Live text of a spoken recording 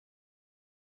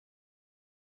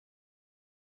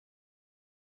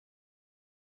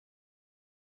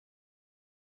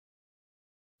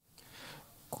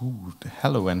Good.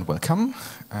 Hello and welcome,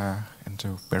 and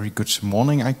a very good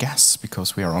morning, I guess,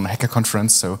 because we are on a hacker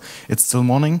conference, so it's still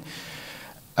morning.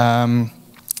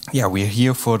 Yeah, we're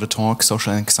here for the talk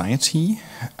Social Anxiety,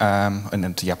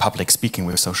 and public speaking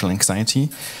with social anxiety.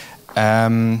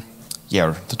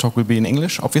 Yeah, the talk will be in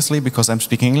English, obviously, because I'm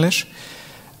speaking English,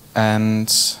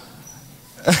 and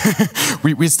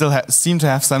we still seem to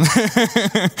have some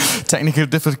technical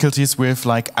difficulties with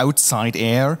like outside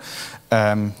air.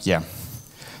 Yeah.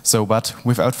 So, but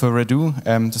without further ado,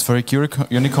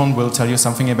 dysphoricUnicorn will tell you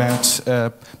something about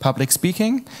public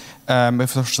speaking,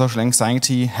 with social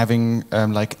anxiety having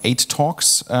like 8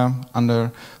 talks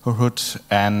under her hood,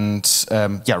 and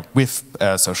yeah, with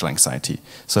social anxiety.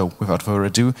 So, without further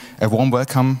ado, a warm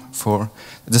welcome for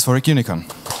dysphoricUnicorn.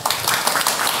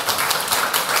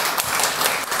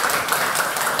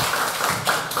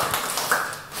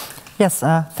 Yes,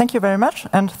 thank you very much,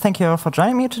 and thank you all for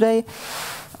joining me today.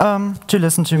 To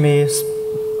listen to me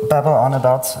babble on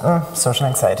about social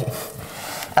anxiety.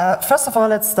 First of all,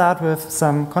 let's start with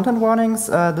some content warnings.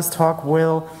 This talk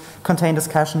will contain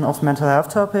discussion of mental health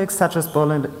topics such as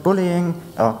bullying,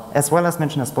 as well as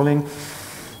mentioned as bullying,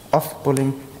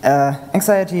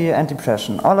 anxiety and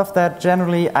depression. All of that,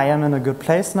 generally, I am in a good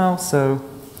place now, so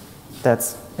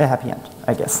that's a happy end,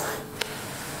 I guess.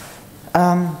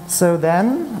 So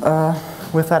then,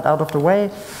 with that out of the way,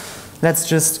 let's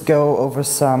just go over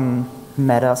some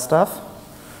meta stuff.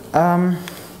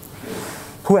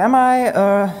 Who am I?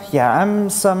 Yeah, I'm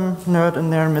some nerd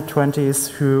in their mid-20s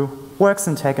who works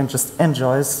in tech and just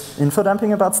enjoys info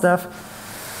dumping about stuff.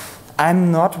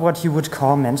 I'm not what you would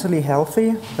call mentally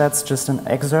healthy. That's just an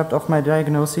excerpt of my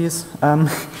diagnoses.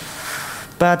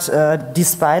 But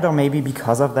despite or maybe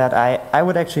because of that, I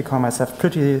would actually call myself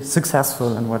pretty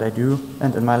successful in what I do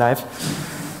and in my life.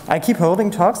 I keep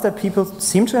holding talks that people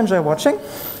seem to enjoy watching.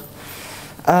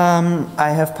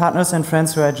 I have partners and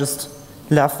friends who I just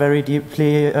love very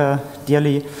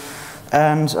dearly.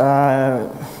 And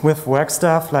with work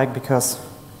stuff, like because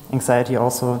anxiety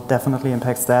also definitely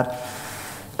impacts that.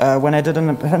 When I did an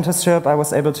apprenticeship, I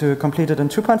was able to complete it in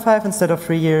 2.5 instead of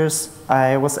 3 years.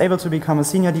 I was able to become a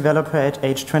senior developer at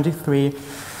age 23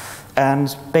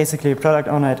 and basically a product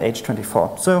owner at age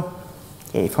 24. So,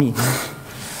 yay for me.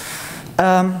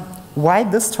 Why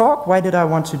this talk? Why did I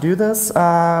want to do this?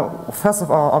 First of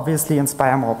all, obviously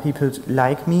inspire more people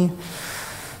like me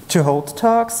to hold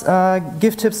talks,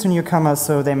 give tips to newcomers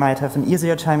so they might have an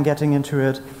easier time getting into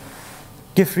it,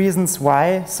 give reasons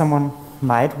why someone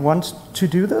might want to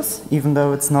do this, even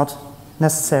though it's not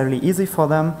necessarily easy for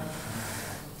them.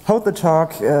 Hold the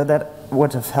talk that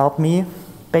would have helped me,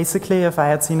 basically, if I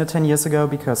had seen it 10 years ago,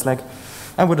 because like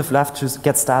I would have loved to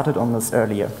get started on this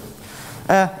earlier.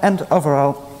 And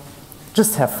overall,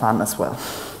 just have fun as well.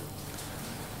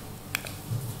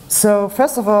 So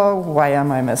first of all, why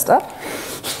am I messed up?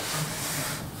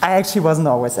 I actually wasn't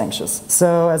always anxious.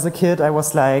 So as a kid, I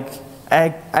was like,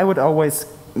 I would always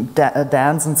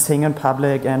dance and sing in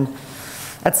public, and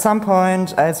at some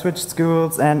point I switched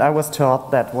schools and I was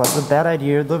taught that was a bad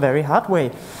idea the very hard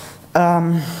way.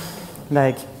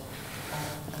 Like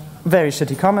very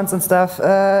shitty comments and stuff.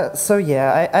 So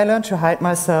yeah, I learned to hide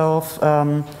myself,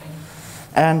 but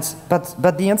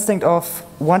the instinct of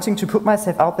wanting to put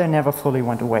myself out there never fully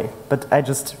went away. But I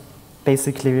just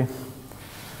basically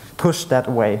pushed that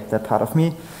away, that part of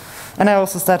me. And I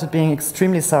also started being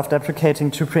extremely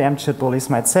self-deprecating to preempt shit bullies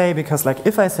might say, because like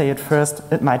if I say it first,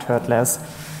 it might hurt less.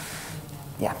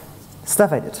 Yeah,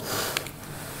 stuff I did.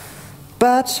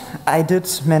 But I did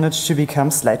manage to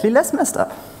become slightly less messed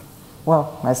up.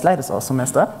 Well, my slide is also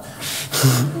messed up.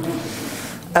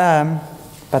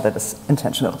 But that is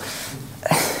intentional.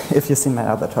 If you've seen my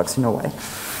other talks, you know why.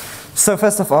 So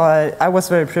first of all, I was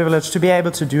very privileged to be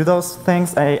able to do those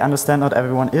things. I understand not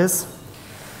everyone is.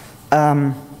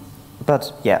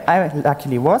 But yeah, I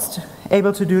luckily was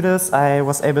able to do this. I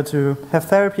was able to have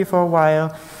therapy for a while.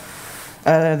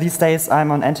 These days I'm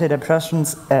on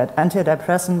antidepressants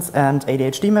and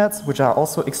ADHD meds, which are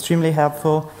also extremely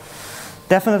helpful.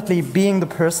 Definitely being the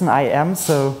person I am,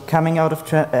 so coming out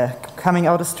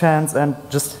as trans and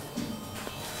just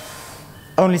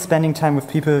only spending time with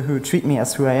people who treat me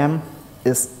as who I am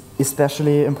is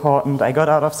especially important. I got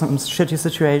out of some shitty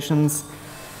situations.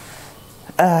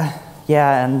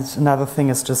 Yeah, and another thing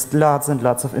is just lots and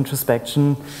lots of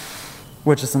introspection,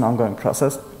 which is an ongoing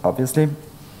process, obviously.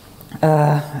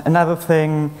 Another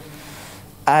thing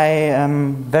I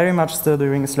am very much still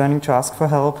doing is learning to ask for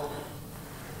help.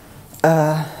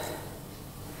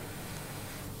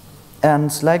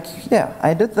 And like, yeah,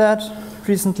 I did that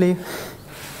recently,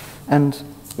 and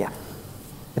yeah,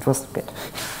 it was great.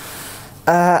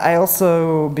 I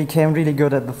also became really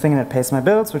good at the thing that pays my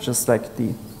bills, which is like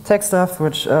the tech stuff,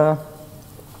 which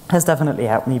has definitely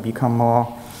helped me become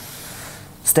more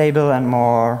stable and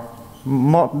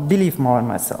believe more in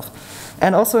myself.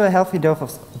 And also a healthy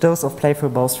dose of playful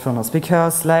boastfulness,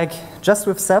 because like just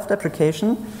with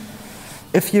self-deprecation,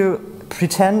 if you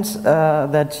pretend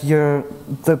that you're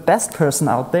the best person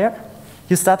out there,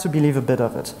 you start to believe a bit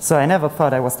of it. So I never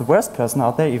thought I was the worst person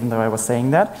out there, even though I was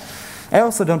saying that. I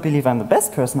also don't believe I'm the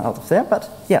best person out of there, but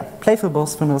yeah, playful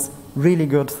boastfulness, really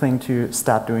good thing to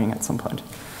start doing at some point.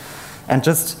 And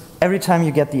just every time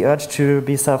you get the urge to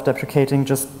be self-deprecating,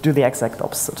 just do the exact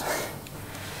opposite.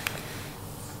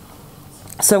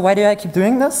 So why do I keep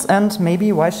doing this? And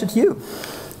maybe why should you?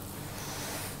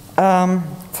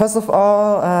 First of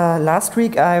all, last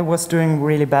week I was doing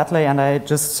really badly, and I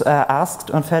just asked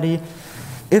on Fedi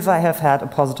if I have had a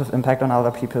positive impact on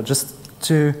other people, just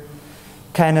to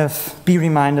kind of be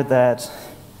reminded that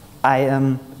I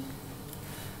am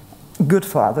good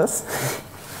for others.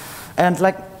 And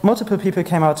like multiple people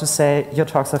came out to say, your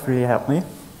talks have really helped me,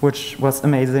 which was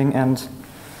amazing, and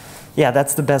yeah,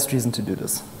 that's the best reason to do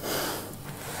this.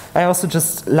 I also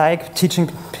just like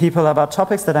teaching people about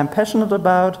topics that I'm passionate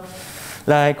about,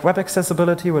 like web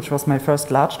accessibility, which was my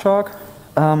first large talk,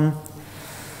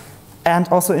 and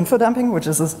also info dumping, which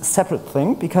is a separate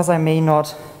thing, because I may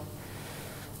not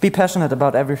be passionate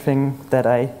about everything that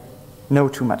I know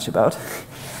too much about.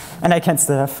 And I can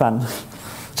still have fun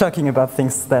talking about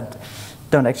things that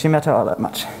don't actually matter all that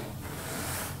much.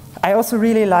 I also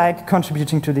really like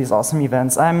contributing to these awesome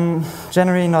events. I'm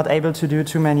generally not able to do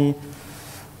too many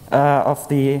of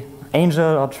the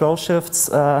angel or troll shifts,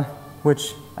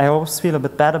 which I always feel a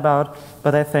bit bad about,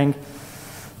 but I think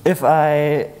if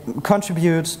I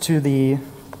contribute to the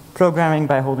programming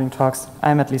by holding talks,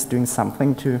 I'm at least doing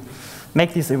something to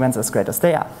make these events as great as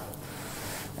they are.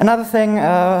 Another thing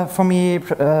for me,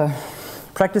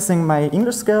 practicing my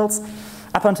English skills.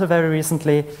 Up until very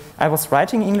recently, I was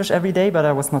writing English every day, but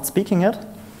I was not speaking it.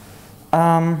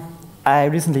 I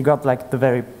recently got like the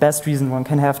very best reason one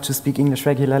can have to speak English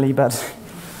regularly, but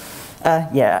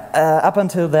up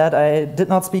until that, I did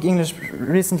not speak English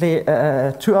recently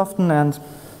too often, and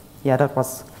yeah, that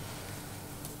was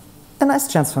a nice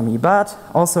chance for me. But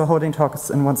also holding talks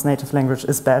in one's native language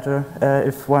is better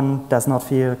if one does not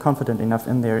feel confident enough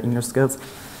in their English skills.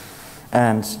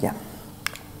 And yeah.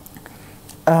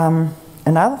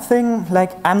 Another thing,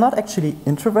 like I'm not actually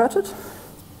introverted,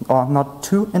 or not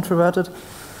too introverted,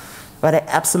 but I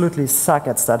absolutely suck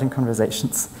at starting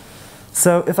conversations.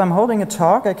 So if I'm holding a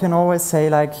talk, I can always say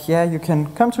like, yeah, you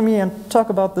can come to me and talk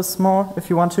about this more if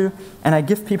you want to, and I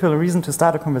give people a reason to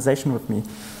start a conversation with me,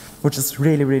 which is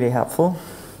really, really helpful.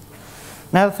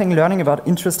 Another thing, learning about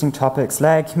interesting topics,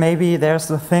 like maybe there's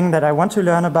a thing that I want to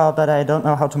learn about, but I don't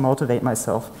know how to motivate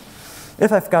myself.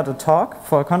 If I've got a talk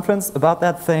for a conference about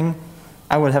that thing,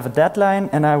 I will have a deadline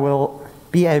and I will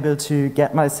be able to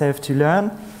get myself to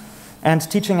learn. And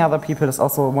teaching other people is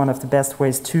also one of the best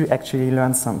ways to actually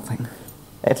learn something.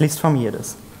 At least for me it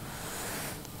is.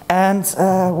 And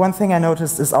one thing I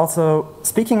noticed is also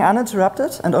speaking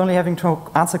uninterrupted and only having to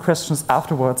answer questions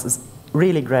afterwards is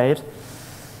really great.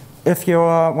 If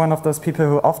you're one of those people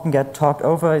who often get talked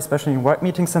over, especially in work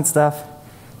meetings and stuff,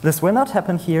 this will not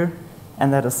happen here,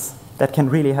 and that can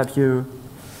really help you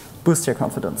boost your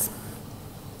confidence.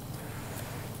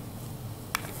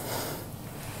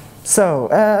 So,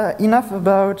 enough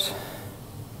about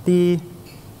the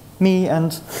me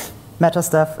and meta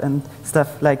stuff and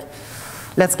stuff. Like,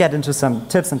 let's get into some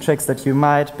tips and tricks that you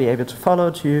might be able to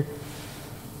follow to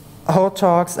hold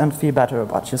talks and feel better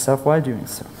about yourself while doing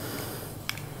so.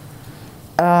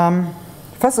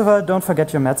 First of all, don't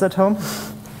forget your meds at home.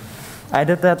 I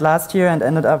did that last year and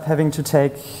ended up having to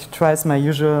take twice my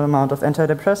usual amount of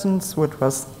antidepressants, which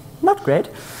was not great.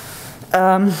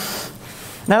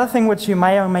 Another thing which you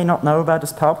may or may not know about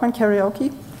is PowerPoint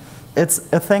karaoke. It's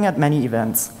a thing at many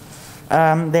events.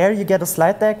 There you get a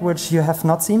slide deck which you have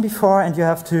not seen before, and you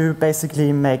have to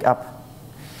basically make up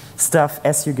stuff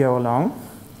as you go along.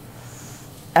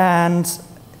 And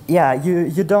yeah,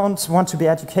 you don't want to be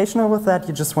educational with that,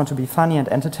 you just want to be funny and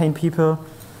entertain people.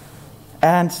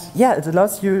 And yeah, it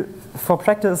allows you to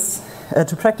practice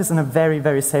in a very,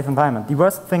 very safe environment. The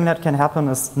worst thing that can happen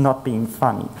is not being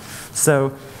funny.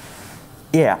 So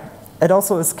yeah, it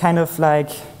also is kind of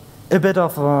like a bit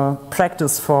of a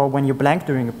practice for when you blank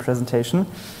during a presentation,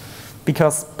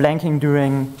 because blanking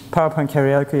during PowerPoint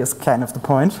karaoke is kind of the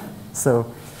point.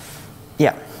 So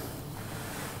yeah.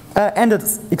 And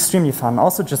it's extremely fun.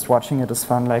 Also, just watching it is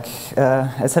fun. Like,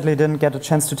 I sadly didn't get a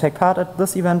chance to take part at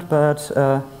this event, but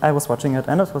I was watching it,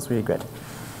 and it was really great.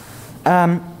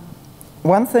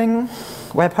 One thing,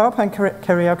 while PowerPoint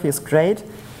karaoke is great,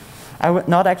 I would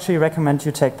not actually recommend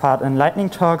you take part in lightning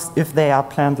talks if they are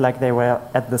planned like they were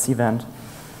at this event.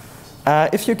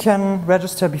 If you can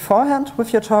register beforehand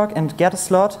with your talk and get a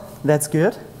slot, that's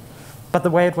good. But the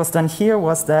way it was done here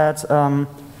was that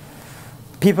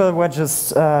people were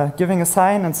just giving a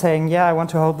sign and saying, yeah, I want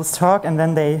to hold this talk, and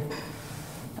then they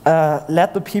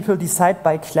let the people decide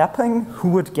by clapping who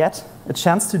would get a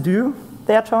chance to do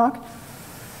their talk,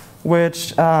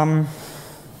 which,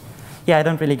 yeah, I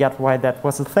don't really get why that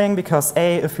was a thing, because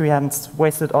A, if we hadn't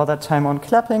wasted all that time on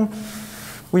clapping,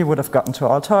 we would have gotten to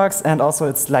all talks, and also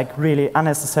it's like really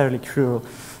unnecessarily cruel.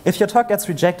 If your talk gets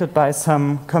rejected by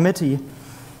some committee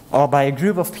or by a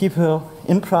group of people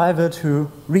in private who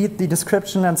read the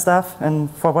description and stuff, and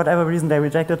for whatever reason they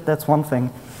reject it, that's one thing.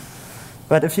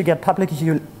 But if you get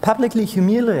publicly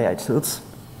humiliated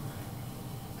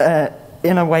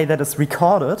in a way that is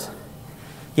recorded,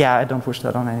 yeah, I don't wish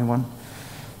that on anyone.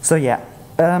 So yeah,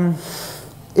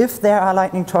 if there are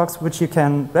lightning talks which you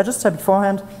can register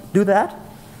beforehand, do that.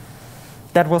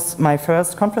 That was my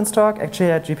first conference talk,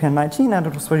 actually at GPN 19, and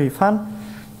it was really fun.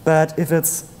 But if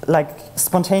it's like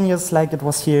spontaneous, like it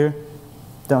was here,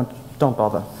 don't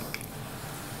bother.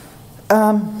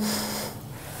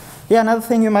 Yeah, another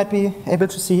thing you might be able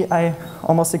to see, I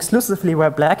almost exclusively wear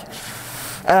black.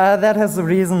 That has a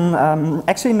reason.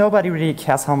 Actually, nobody really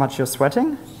cares how much you're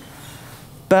sweating.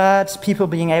 But people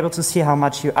being able to see how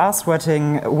much you are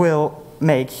sweating will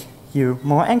make you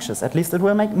more anxious. At least it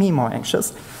will make me more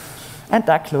anxious. And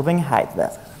dark clothing hides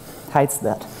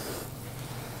that.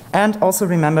 And also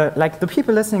remember, like, the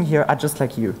people listening here are just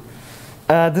like you.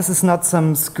 This is not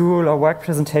some school or work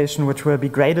presentation which will be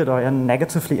graded or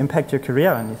negatively impact your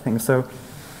career or anything. So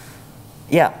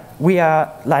yeah, we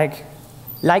are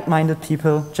like-minded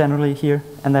people generally here,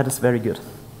 and that is very good.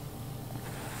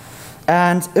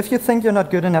 And if you think you're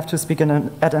not good enough to speak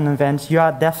at an event, you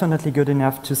are definitely good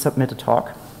enough to submit a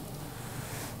talk.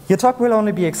 Your talk will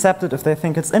only be accepted if they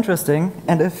think it's interesting,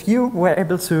 and if you were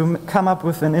able to come up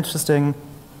with an interesting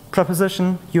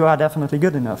proposition, you are definitely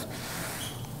good enough.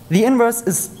 The inverse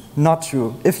is not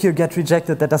true. If you get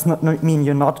rejected, that does not mean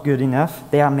you're not good enough.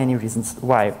 There are many reasons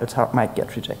why a talk might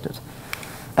get rejected.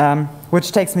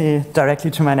 Which takes me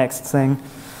directly to my next thing.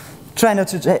 Try not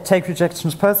to take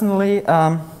rejections personally.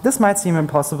 This might seem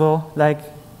impossible. Like,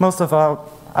 most of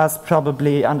us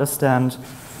probably understand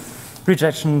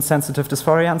rejection-sensitive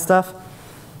dysphoria and stuff.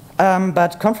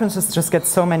 But conferences just get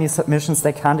so many submissions,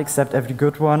 they can't accept every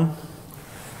good one.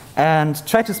 And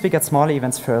try to speak at smaller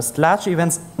events first. Large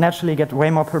events naturally get way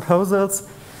more proposals,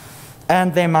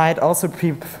 and they might also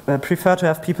prefer to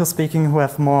have people speaking who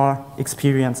have more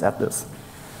experience at this.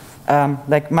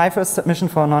 Like, my first submission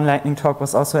for a non-lightning talk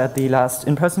was also at the last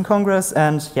in-person congress,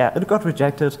 and yeah, it got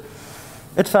rejected.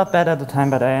 It felt bad at the time,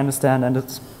 but I understand, and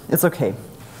it's okay.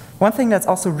 One thing that's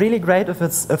also really great if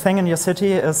it's a thing in your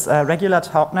city is regular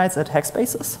talk nights at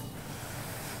hackspaces.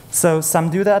 So some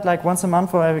do that like once a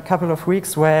month or every couple of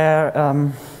weeks, where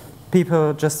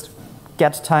people just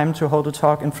get time to hold a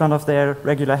talk in front of their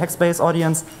regular hackspace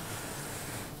audience.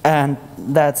 And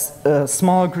that's a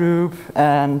small group,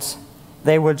 and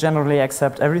they will generally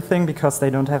accept everything because they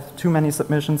don't have too many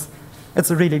submissions.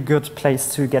 It's a really good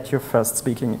place to get your first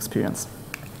speaking experience.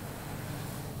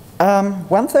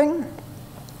 One thing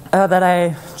that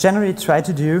I generally try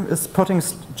to do is putting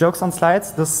jokes on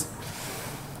slides. This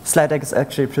slide deck is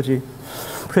actually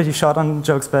pretty short on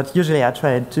jokes, but usually I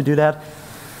try to do that.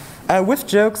 With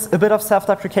jokes, a bit of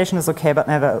self-deprecation is okay, but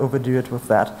never overdo it with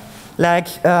that. Like,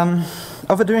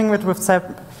 overdoing it with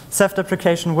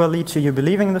self-deprecation will lead to you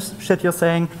believing the shit you're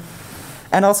saying,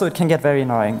 and also it can get very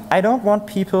annoying. I don't want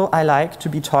people I like to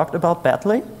be talked about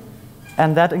badly,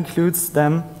 and that includes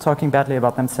them talking badly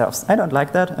about themselves. I don't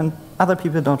like that, and other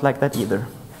people don't like that either.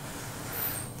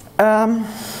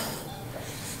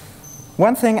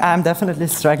 One thing I'm definitely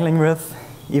struggling with,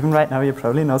 even right now you're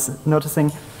probably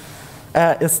noticing,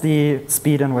 is the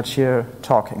speed in which you're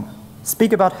talking.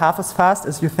 Speak about half as fast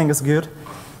as you think is good.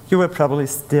 You will probably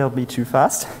still be too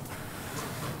fast.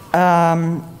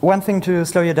 One thing to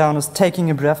slow you down is taking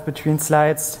a breath between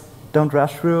slides. Don't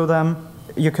rush through them.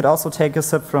 You could also take a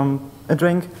sip from a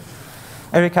drink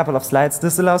every couple of slides.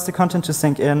 This allows the content to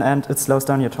sink in, and it slows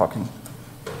down your talking.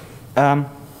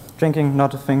 Drinking,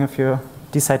 not a thing if you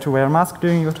decide to wear a mask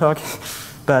during your talk,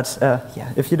 but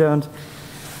yeah, if you don't,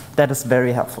 that is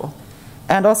very helpful.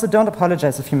 And also, don't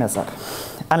apologize if you mess up,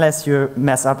 unless you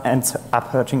mess up and end up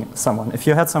hurting someone. If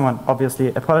you hurt someone, obviously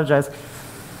apologize.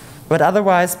 But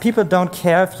otherwise, people don't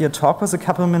care if your talk was a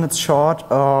couple minutes short,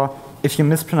 or if you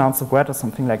mispronounce a word or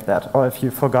something like that, or if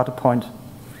you forgot a point.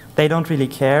 They don't really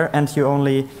care, and you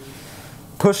only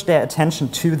push their attention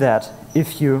to that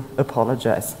if you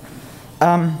apologize.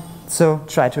 So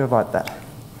try to avoid that.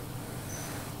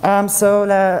 So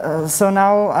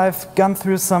now I've gone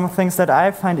through some things that I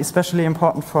find especially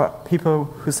important for people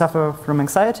who suffer from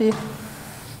anxiety,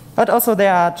 but also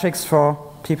there are tricks for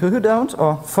people who don't,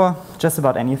 or for just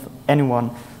about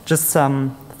anyone. Just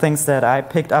some things that I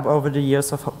picked up over the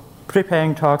years of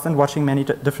preparing talks and watching many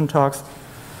different talks.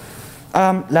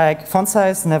 Like font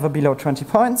size, never below 20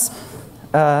 points.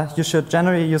 You should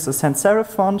generally use a sans serif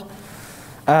font.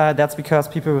 That's because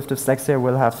people with dyslexia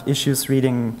will have issues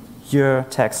reading your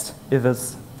text if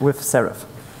it's with serif.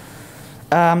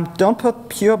 Don't put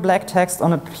pure black text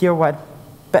on a pure white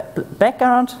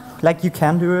background. Like, you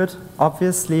can do it,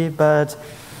 obviously, but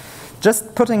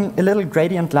just putting a little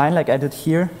gradient line like I did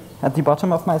here at the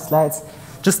bottom of my slides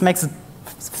just makes it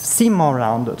seem more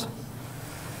rounded.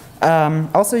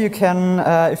 Also, you can,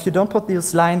 if you don't put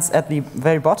these lines at the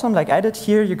very bottom like I did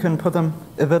here, you can put them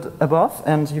a bit above,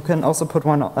 and you can also put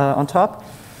one on top,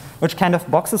 which kind of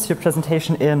boxes your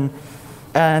presentation in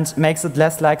and makes it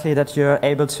less likely that you're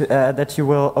able to, that you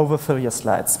will overfill your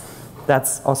slides.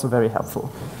 That's also very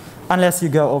helpful, unless you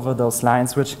go over those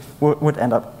lines, which would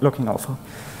end up looking awful.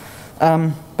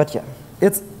 But yeah,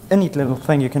 it's a neat little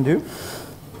thing you can do.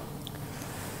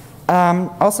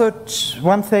 Also,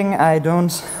 one thing I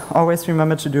don't always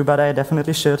remember to do, but I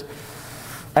definitely should,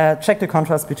 check the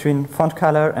contrast between font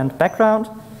color and background.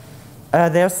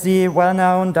 There's the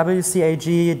well-known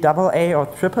WCAG AA or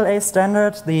AAA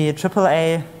standard. The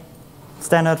AAA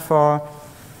standard for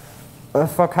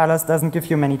colors doesn't give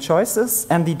you many choices,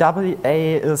 and the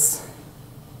AA is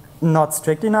not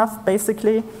strict enough,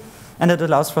 basically, and it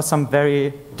allows for some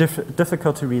very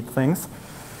difficult to read things.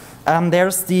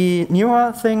 There's the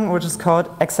newer thing, which is called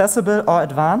accessible or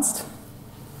advanced.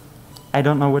 I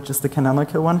don't know which is the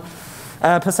canonical one.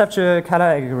 Perceptual color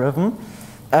algorithm,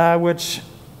 which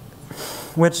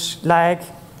like,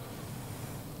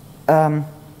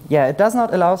 yeah, it does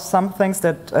not allow some things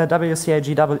that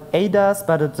WCAG AA does,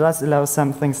 but it does allow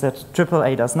some things that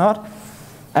AAA does not.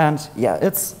 And yeah,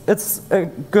 it's a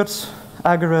good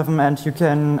algorithm, and you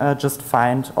can just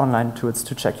find online tools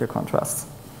to check your contrasts.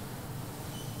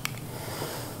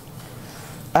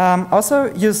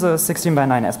 Also use a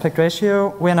 16:9 aspect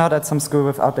ratio. We're not at some school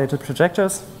with outdated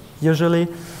projectors, usually,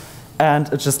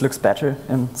 and it just looks better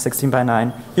in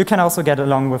 16:9. You can also get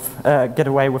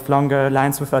away with longer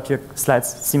lines without your slides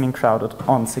seeming crowded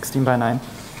on 16:9.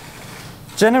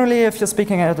 Generally, if you're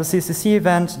speaking at a CCC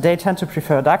event, they tend to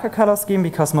prefer a darker color scheme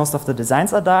because most of the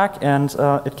designs are dark, and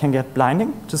it can get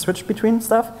blinding to switch between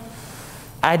stuff.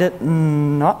 I did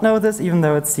not know this, even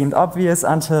though it seemed obvious,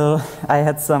 until I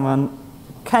had someone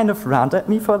kind of round at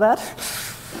me for that.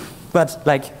 But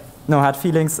like, no hard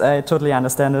feelings, I totally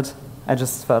understand it. I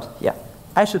just thought, yeah,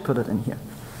 I should put it in here.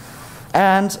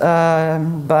 And,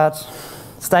 but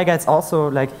style guides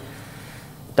also, like,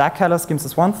 dark color schemes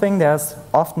is one thing. There's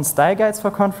often style guides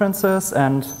for conferences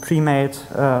and pre-made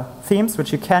themes,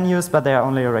 which you can use, but they are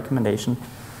only a recommendation.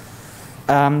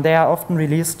 They are often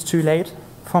released too late,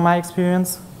 from my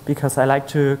experience, because I like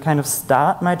to kind of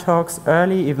start my talks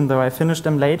early, even though I finish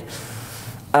them late.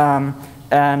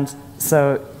 And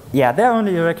so, yeah, they're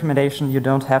only a recommendation. You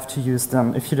don't have to use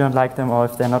them if you don't like them or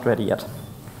if they're not ready yet.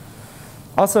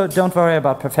 Also, don't worry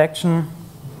about perfection.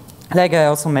 Like, I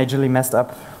also majorly messed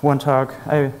up one talk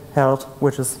I held,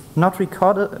 which is not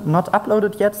recorded, not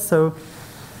uploaded yet, so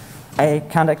I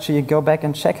can't actually go back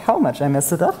and check how much I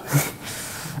messed it up.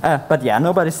 But yeah,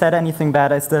 nobody said anything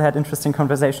bad. I still had interesting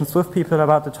conversations with people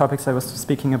about the topics I was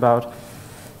speaking about.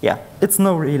 Yeah, it's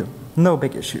no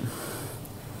big issue.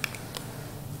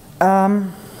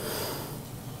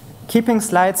 Keeping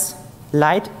slides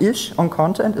light-ish on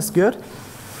content is good.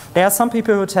 There are some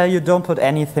people who tell you don't put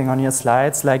anything on your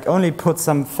slides, like only put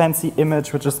some fancy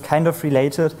image which is kind of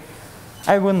related.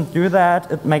 I wouldn't do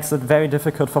that. It makes it very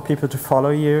difficult for people to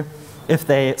follow you if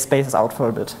they space out for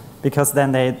a bit, because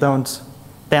then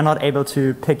they're not able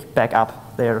to pick back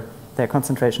up their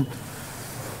concentration.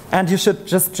 And you should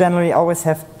just generally always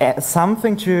have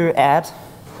something to add,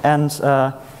 and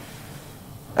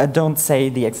don't say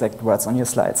the exact words on your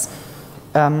slides.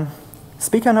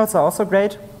 Speaker notes are also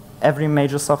great. Every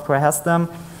major software has them.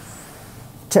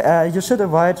 You should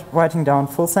avoid writing down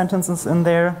full sentences in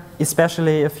there,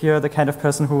 especially if you're the kind of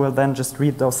person who will then just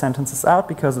read those sentences out,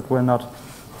 because it will not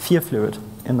feel fluid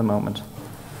in the moment.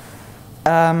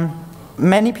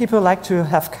 Many people like to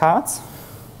have cards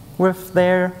with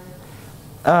their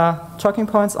talking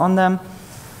points on them,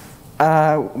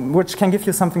 which can give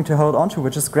you something to hold on to,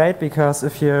 which is great, because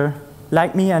if you're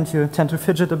like me and you tend to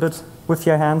fidget a bit with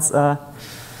your hands,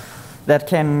 that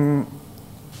can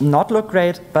not look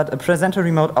great, but a presenter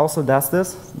remote also does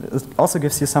this. It also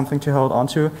gives you something to hold on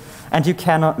to, and you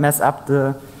cannot mess up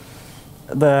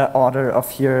the order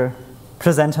of your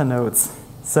presenter notes.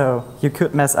 So you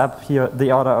could mess up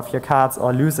the order of your cards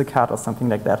or lose a card or something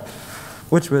like that,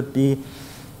 which would be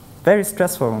very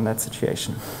stressful in that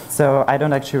situation. So I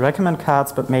don't actually recommend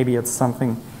cards, but maybe it's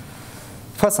something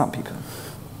for some people.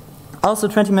 Also,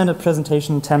 20-minute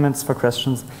presentation, 10 minutes for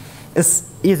questions is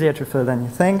easier to fill than you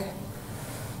think.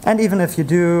 And even if you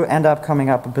do end up coming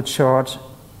up a bit short,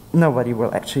 nobody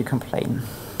will actually complain.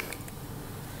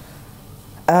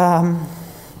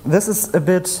 This is a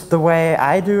bit the way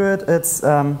I do it,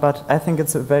 but I think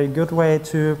it's a very good way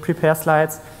to prepare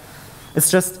slides.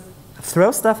 It's just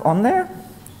throw stuff on there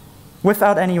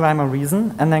without any rhyme or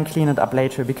reason, and then clean it up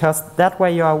later, because that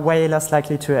way you are way less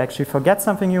likely to actually forget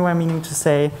something you were meaning to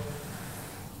say.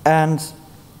 And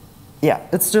yeah,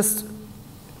 it's just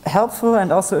helpful,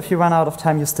 and also if you run out of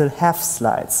time, you still have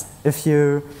slides. If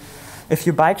you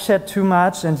bike shed too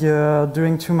much and you're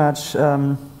doing too much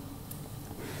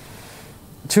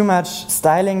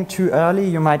styling too early,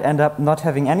 you might end up not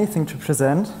having anything to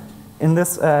present. In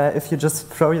this, if you just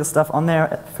throw your stuff on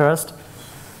there at first,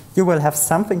 you will have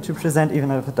something to present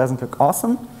even if it doesn't look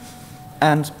awesome.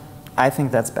 And I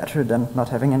think that's better than not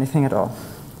having anything at all.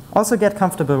 Also get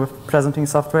comfortable with presenting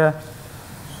software.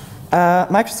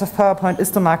 Microsoft PowerPoint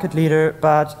is the market leader,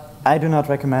 but I do not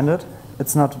recommend it.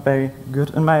 It's not very good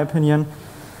in my opinion.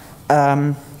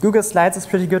 Google Slides is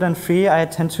pretty good and free. I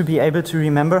tend to be able to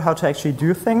remember how to actually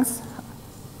do things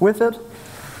with it,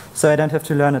 so I don't have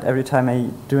to learn it every time I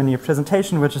do a new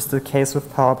presentation, which is the case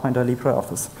with PowerPoint or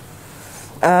LibreOffice.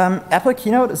 Apple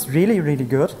Keynote is really, really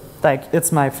good. Like,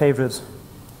 it's my favorite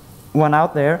one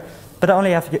out there, but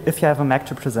only if you have a Mac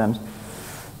to present.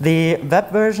 The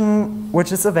web version,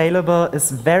 which is available,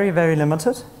 is very, very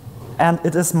limited, and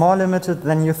it is more limited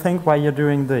than you think while you're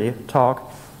doing the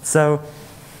talk. So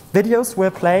videos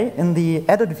will play in the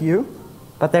edit view,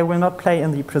 but they will not play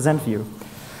in the present view.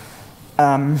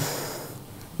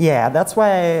 Yeah, that's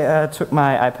why I took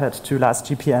my iPad to last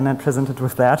GPN and presented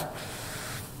with that,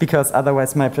 because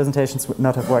otherwise my presentations would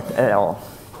not have worked at all.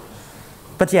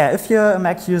 But yeah, if you're a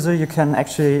Mac user, you can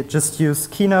actually just use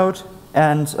Keynote,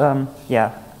 and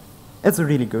yeah, it's a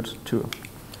really good tool.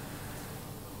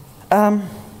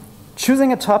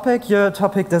 Choosing a topic, your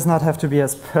topic does not have to be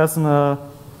as personal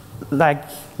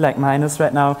like mine is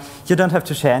right now. You don't have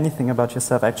to share anything about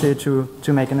yourself actually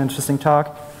to make an interesting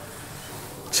talk.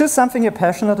 Choose something you're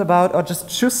passionate about, or just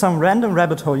choose some random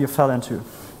rabbit hole you fell into.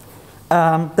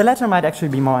 The latter might actually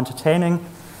be more entertaining.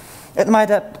 It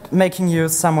might end up making you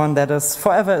someone that is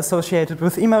forever associated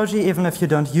with emoji, even if you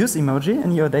don't use emoji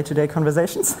in your day-to-day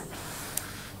conversations.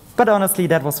 But honestly,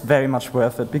 that was very much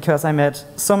worth it, because I met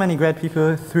so many great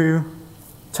people through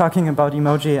talking about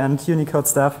emoji and Unicode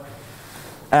stuff,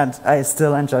 and I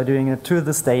still enjoy doing it to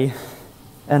this day.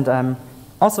 And I'm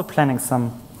also planning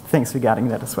some things regarding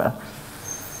that as well.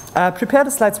 Prepare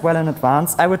the slides well in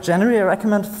advance. I would generally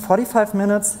recommend 45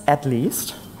 minutes at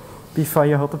least before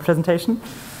you hold the presentation.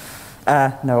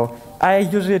 No, I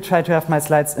usually try to have my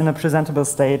slides in a presentable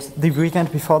state the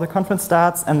weekend before the conference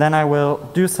starts, and then I will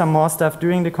do some more stuff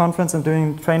during the conference and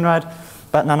during the train ride,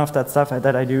 but none of that stuff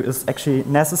that I do is actually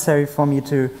necessary for me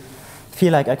to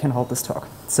feel like I can hold this talk.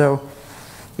 So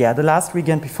yeah, the last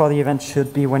weekend before the event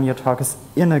should be when your talk is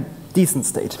in a decent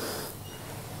state.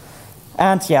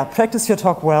 And yeah, practice your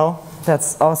talk well.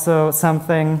 That's also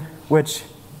something which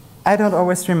I don't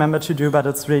always remember to do, but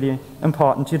it's really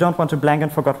important. You don't want to blank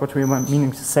and forget what we were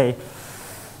meaning to say.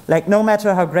 Like, no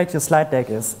matter how great your slide deck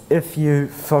is, if you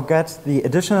forget the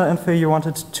additional info you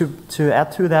wanted to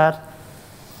add to that,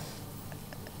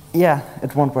 yeah,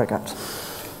 it won't work out.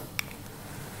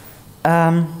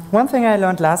 One thing I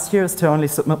learned last year is to only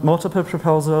submit multiple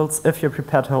proposals if you're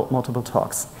prepared to hold multiple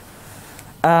talks.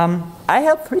 I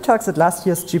held 3 talks at last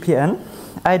year's GPN.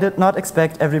 I did not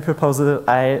expect every proposal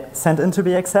I sent in to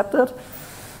be accepted.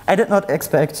 I did not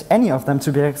expect any of them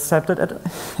to be accepted,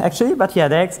 actually, but yeah,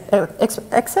 they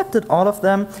accepted all of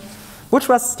them, which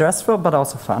was stressful but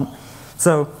also fun.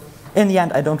 So in the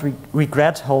end, I don't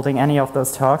regret holding any of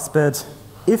those talks, but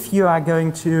if you are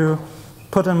going to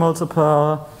put in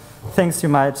multiple things, you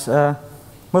might,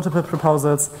 multiple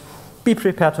proposals, be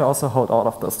prepared to also hold all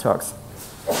of those talks.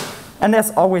 And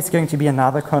there's always going to be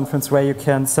another conference where you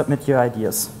can submit your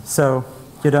ideas, so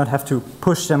you don't have to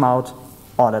push them out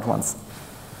all at once.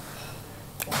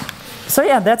 So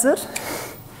yeah, that's it.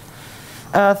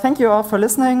 Thank you all for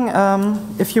listening.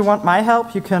 If you want my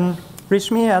help, you can reach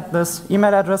me at this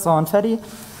email address or on Teddy.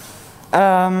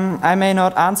 I may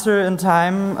not answer in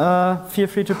time. Feel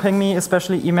free to ping me,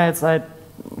 especially emails. I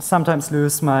sometimes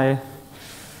lose my,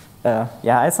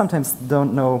 I sometimes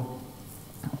don't know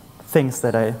things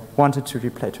that I wanted to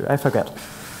replay to. I forget.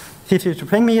 Feel free to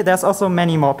ping me. There's also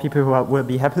many more people who will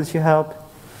be happy to help.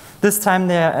 This time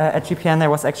there, at GPN there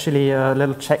was actually a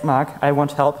little check mark. I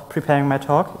want help preparing my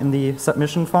talk in the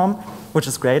submission form, which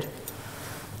is great.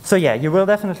 So yeah, you will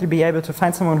definitely be able to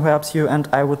find someone who helps you, and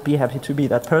I would be happy to be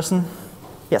that person.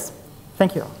 Yes,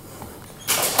 thank you.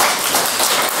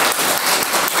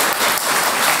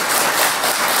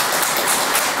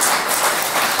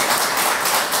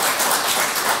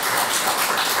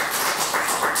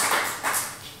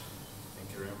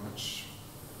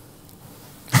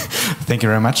 Thank you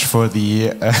very much for the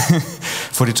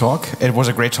for the talk. It was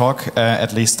a great talk.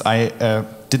 At least I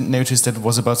didn't notice that it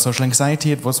was about social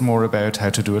anxiety. It was more about how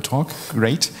to do a talk.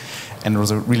 Great, and it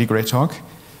was a really great talk.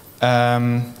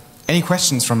 Any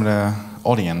questions from the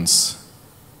audience?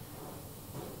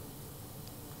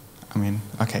 I mean,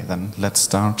 okay, then let's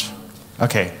start.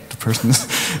 Okay, the person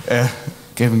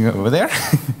giving it over there.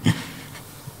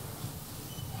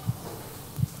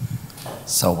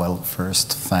 So, well,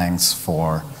 first, thanks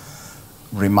for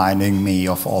reminding me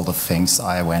of all the things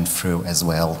I went through as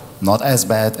well. Not as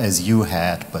bad as you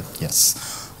had, but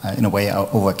yes, in a way I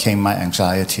overcame my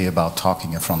anxiety about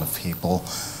talking in front of people.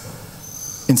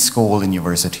 In school, in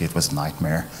university, it was a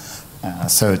nightmare.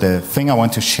 So the thing I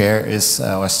want to share is,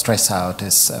 or stress out,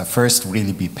 is first,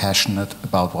 really be passionate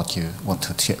about what you want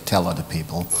to tell other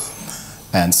people.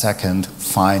 And second,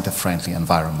 find a friendly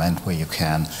environment where you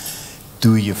can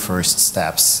do your first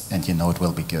steps and you know it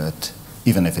will be good,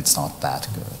 even if it's not that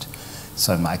good.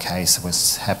 So in my case, I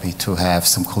was happy to have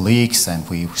some colleagues, and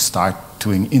we start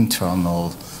doing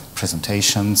internal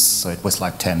presentations. So it was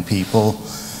like 10 people,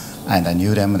 and I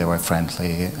knew them, they were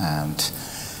friendly, and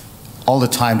all the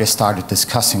time they started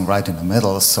discussing right in the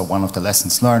middle. So one of the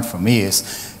lessons learned for me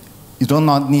is, you do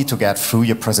not need to get through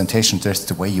your presentation just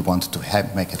the way you wanted to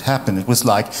make it happen. It was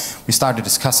like we started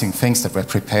discussing things that were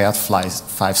prepared 5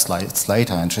 slides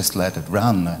later and just let it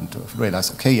run and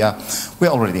realized, okay, yeah, we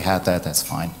already had that, that's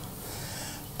fine.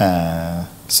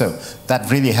 So that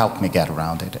really helped me get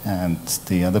around it. And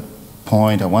the other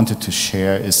point I wanted to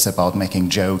share is about making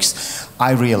jokes.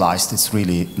 I realized it's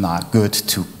really not good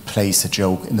to place a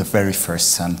joke in the very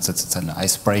first sentence. It's an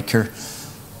icebreaker.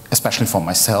 Especially for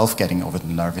myself, getting over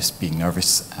being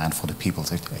nervous, and for the people.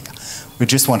 We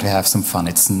just want to have some fun.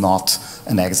 It's not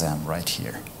an exam right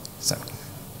here. So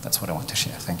that's what I want to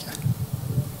share. Thank you.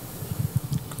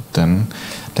 Then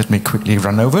let me quickly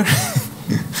run over.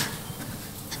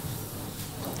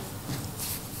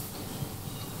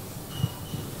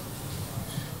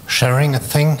 Sharing a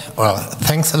thing, well,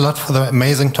 thanks a lot for the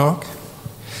amazing talk.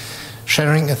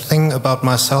 Sharing a thing about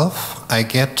myself, I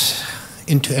get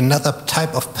into another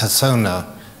type of persona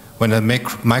when a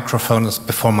microphone is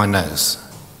before my nose.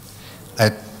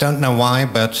 I don't know why,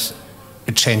 but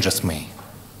it changes me.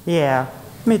 Yeah,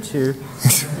 me too.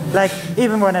 Like,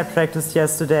 even when I practiced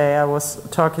yesterday, I was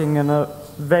talking in a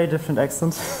very different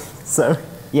accent. So,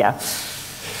 yeah.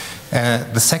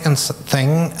 The second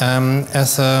thing,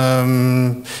 as a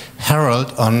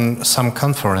herald on some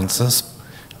conferences,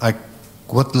 I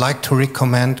would like to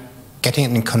recommend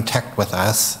getting in contact with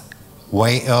us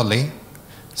way early,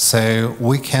 so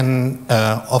we can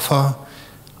offer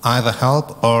either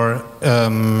help or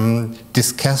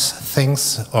discuss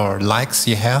things or likes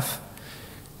you have,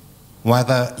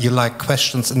 whether you like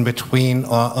questions in between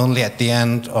or only at the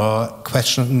end, or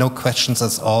no questions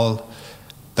at all.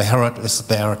 The Herald is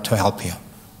there to help you.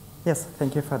 Yes,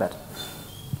 thank you for that.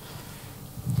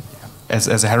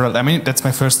 As a herald, I mean, that's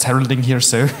my first heralding here,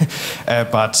 so,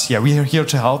 but yeah, we are here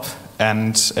to help.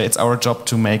 And it's our job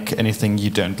to make anything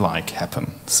you don't like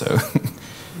happen. So,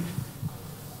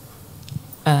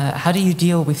 how do you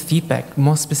deal with feedback?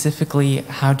 More specifically,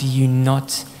 how do you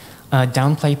not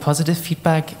downplay positive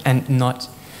feedback and not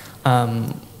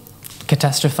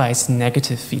catastrophize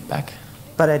negative feedback?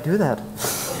 But I do that.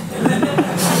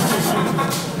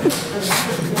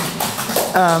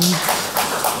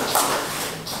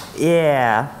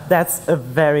 Yeah, that's a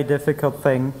very difficult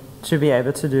thing to be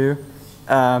able to do.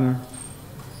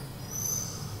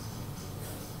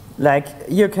 Like,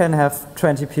 you can have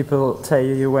 20 people tell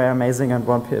you you were amazing and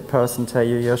one person tell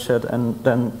you you're shit, and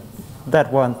then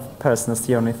that one person is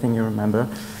the only thing you remember.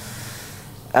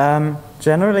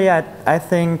 Generally, I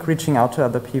think reaching out to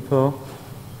other people,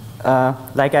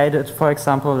 like I did, for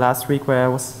example, last week, where I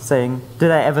was saying,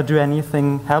 did I ever do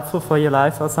anything helpful for your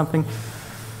life or something?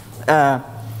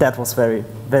 That was very,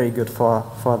 very good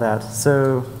for that.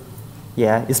 So,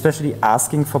 yeah, especially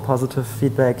asking for positive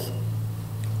feedback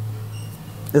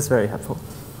is very helpful.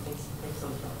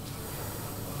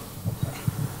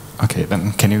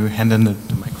 then can you hand in the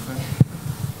microphone?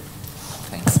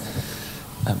 Thanks.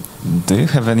 Do you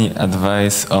have any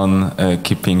advice on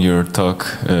keeping your talk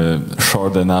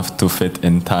short enough to fit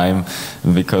in time?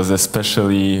 Because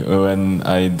especially when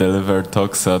I deliver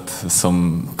talks at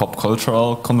some pop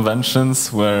cultural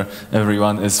conventions where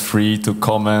everyone is free to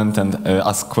comment and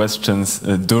ask questions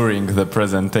during the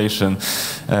presentation,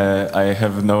 I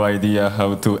have no idea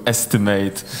how to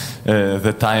estimate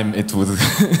the time it would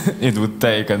it would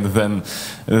take, and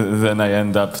then I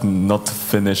end up not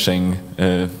finishing.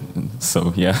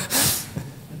 So yeah.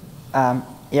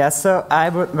 Yeah, so I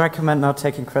would recommend not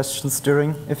taking questions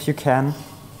during, if you can,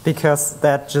 because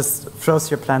that just throws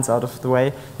your plans out of the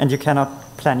way, and you cannot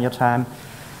plan your time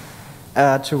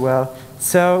too well.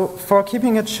 So for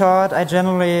keeping it short, I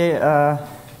generally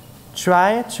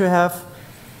try to have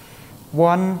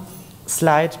 1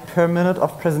 slide per minute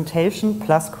of presentation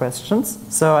plus questions.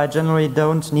 So I generally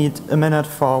don't need a minute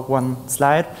for 1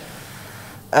 slide,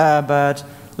 but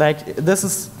like this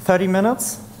is 30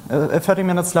 minutes. A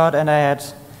 30-minute slot, and I had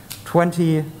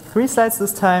 23 slides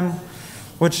this time,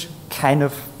 which kind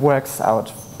of works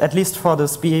out, at least for the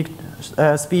speed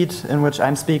in which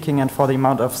I'm speaking and for the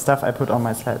amount of stuff I put on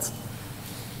my slides.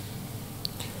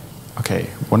 Okay,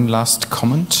 one last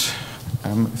comment.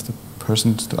 If the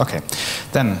person, okay,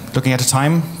 then looking at the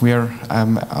time, we are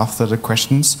after the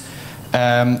questions.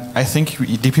 I think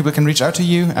the people can reach out to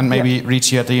you and maybe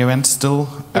reach you at the event still.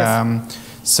 Yes.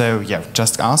 So yeah,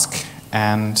 just ask.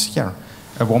 And yeah,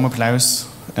 a warm applause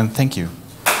and thank you.